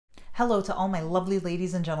Hello to all my lovely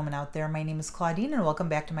ladies and gentlemen out there. My name is Claudine and welcome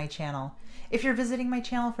back to my channel. If you're visiting my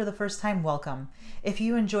channel for the first time, welcome. If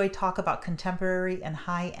you enjoy talk about contemporary and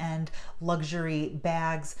high-end luxury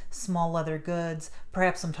bags, small leather goods,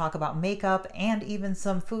 perhaps some talk about makeup and even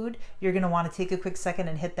some food, you're going to want to take a quick second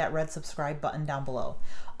and hit that red subscribe button down below.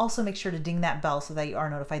 Also make sure to ding that bell so that you are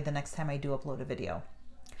notified the next time I do upload a video.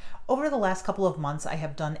 Over the last couple of months, I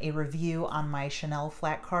have done a review on my Chanel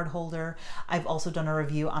flat card holder. I've also done a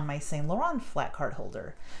review on my Saint Laurent flat card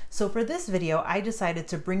holder. So for this video, I decided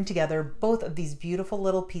to bring together both of these beautiful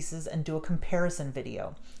little pieces and do a comparison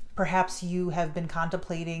video. Perhaps you have been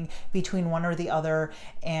contemplating between one or the other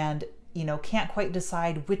and can't quite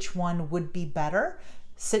decide which one would be better.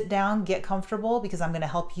 Sit down, get comfortable, because I'm going to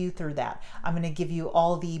help you through that. I'm going to give you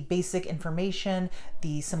all the basic information,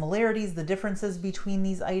 the similarities, the differences between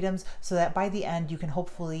these items, so that by the end you can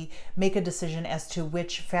hopefully make a decision as to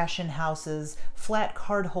which fashion house's flat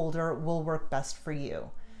card holder will work best for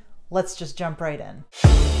you. Let's just jump right in.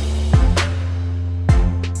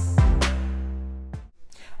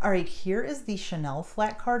 All right, here is the Chanel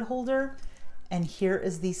flat card holder, and here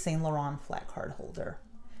is the Saint Laurent flat card holder.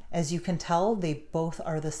 As you can tell, they both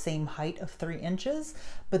are the same height of 3 inches,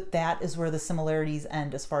 but that is where the similarities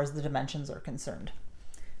end as far as the dimensions are concerned.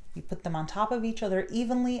 You put them on top of each other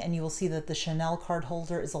evenly and you will see that the Chanel card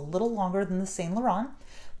holder is a little longer than the Saint Laurent.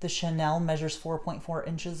 The Chanel measures 4.4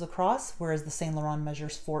 inches across, whereas the Saint Laurent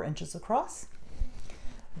measures 4 inches across.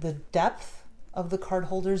 The depth of the card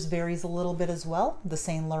holders varies a little bit as well. The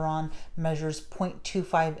Saint Laurent measures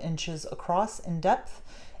 0.25 inches across in depth,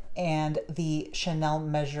 and the Chanel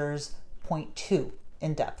measures 0.2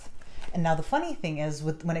 in depth. And now the funny thing is,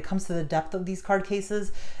 when it comes to the depth of these card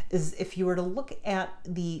cases, is if you were to look at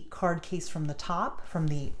the card case from the top, from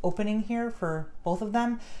the opening here for both of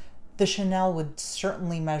them, the Chanel would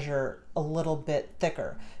certainly measure a little bit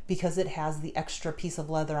thicker because it has the extra piece of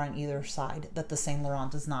leather on either side that the Saint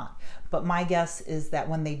Laurent does not. But my guess is that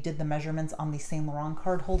when they did the measurements on the Saint Laurent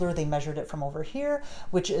card holder, they measured it from over here,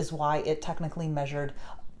 which is why it technically measured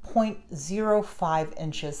 0.05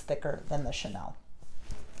 inches thicker than the Chanel.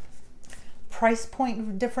 Price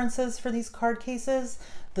point differences for these card cases: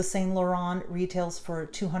 the Saint Laurent retails for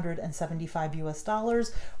 $275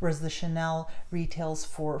 US, whereas the Chanel retails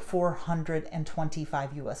for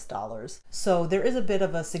 $425 US. So there is a bit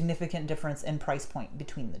of a significant difference in price point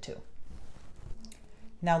between the two.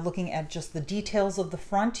 Now looking at just the details of the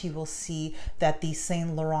front, you will see that the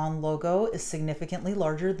Saint Laurent logo is significantly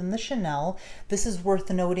larger than the Chanel. This is worth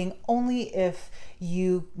noting only if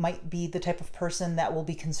you might be the type of person that will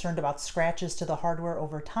be concerned about scratches to the hardware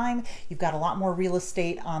over time. You've got a lot more real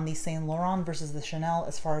estate on the Saint Laurent versus the Chanel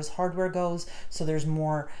as far as hardware goes, so there's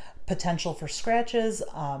more potential for scratches.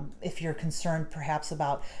 If you're concerned perhaps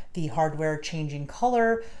about the hardware changing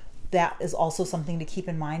color, that is also something to keep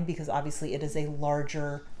in mind, because obviously it is a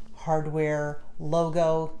larger hardware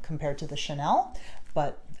logo compared to the Chanel.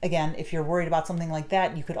 But again, if you're worried about something like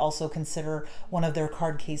that, you could also consider one of their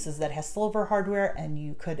card cases that has silver hardware, and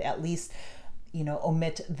you could at least,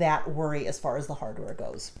 omit that worry as far as the hardware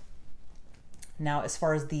goes. Now, as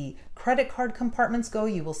far as the credit card compartments go,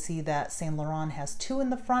 you will see that Saint Laurent has 2 in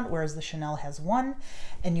the front, whereas the Chanel has 1.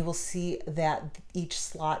 And you will see that each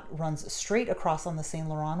slot runs straight across on the Saint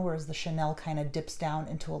Laurent, whereas the Chanel kind of dips down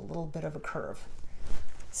into a little bit of a curve.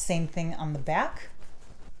 Same thing on the back.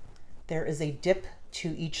 There is a dip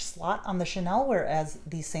to each slot on the Chanel, whereas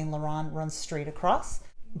the Saint Laurent runs straight across.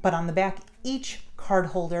 But on the back, each card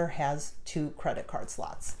holder has 2 credit card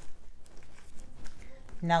slots.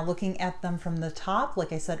 Now looking at them from the top,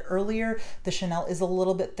 like I said earlier, the Chanel is a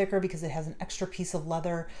little bit thicker because it has an extra piece of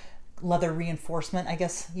leather reinforcement, I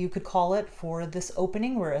guess you could call it, for this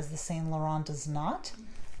opening, whereas the Saint Laurent does not.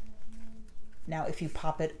 Now if you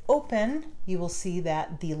pop it open, you will see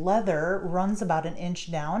that the leather runs about 1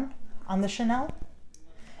 inch down on the Chanel,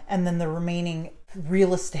 and then the remaining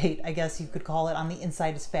real estate, I guess you could call it, on the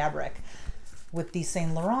inside is fabric. With the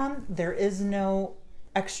Saint Laurent, there is no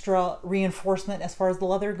extra reinforcement as far as the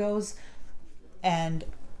leather goes, and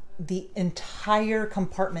the entire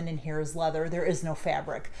compartment in here is leather. There is no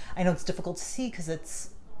fabric. I know it's difficult to see because it's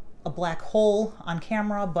a black hole on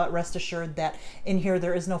camera, but rest assured that in here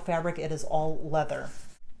there is no fabric. It is all leather.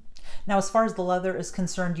 Now, as far as the leather is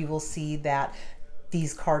concerned, you will see that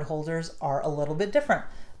these card holders are a little bit different.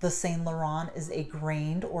 The Saint Laurent is a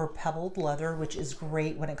grained or pebbled leather, which is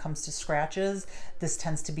great when it comes to scratches. This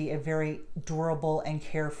tends to be a very durable and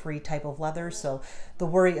carefree type of leather, so the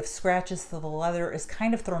worry of scratches to the leather is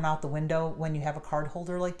kind of thrown out the window when you have a card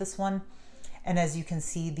holder like this one. And as you can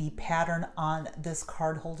see, the pattern on this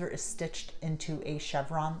card holder is stitched into a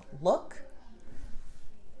chevron look.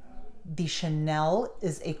 The Chanel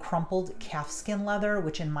is a crumpled calfskin leather,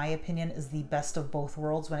 which in my opinion is the best of both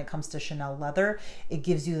worlds when it comes to Chanel leather. It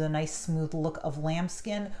gives you the nice smooth look of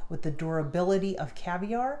lambskin with the durability of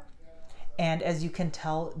caviar. And as you can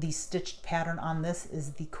tell, the stitched pattern on this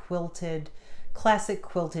is the quilted, classic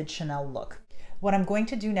quilted Chanel look. What I'm going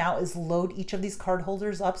to do now is load each of these card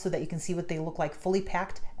holders up so that you can see what they look like fully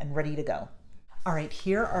packed and ready to go. All right,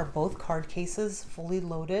 here are both card cases fully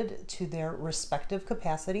loaded to their respective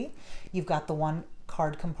capacity. You've got the one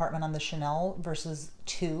card compartment on the Chanel versus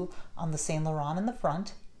two on the Saint Laurent in the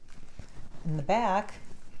front. In the back,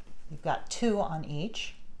 you've got two on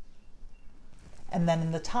each. And then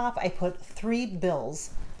in the top, I put 3 bills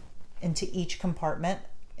into each compartment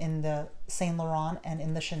in the Saint Laurent and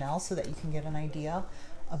in the Chanel so that you can get an idea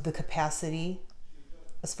of the capacity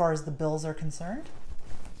as far as the bills are concerned.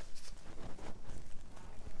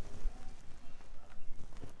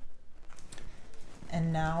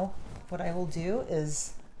 And now what I will do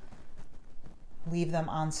is leave them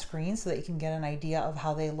on screen so that you can get an idea of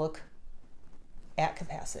how they look at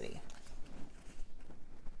capacity.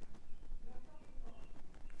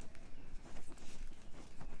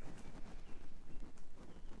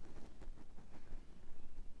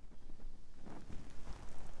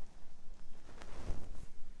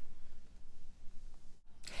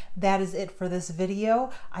 That is it for this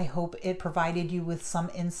video. I hope it provided you with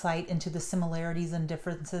some insight into the similarities and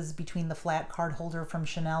differences between the flat card holder from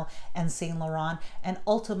Chanel and Saint Laurent, and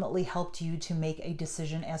ultimately helped you to make a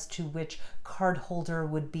decision as to which card holder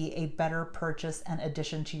would be a better purchase and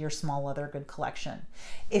addition to your small leather good collection.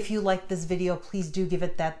 If you liked this video, please do give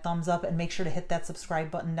it that thumbs up and make sure to hit that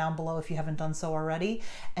subscribe button down below if you haven't done so already,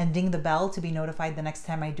 and ding the bell to be notified the next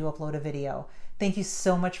time I do upload a video. Thank you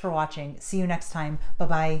so much for watching. See you next time.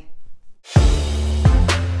 Bye-bye.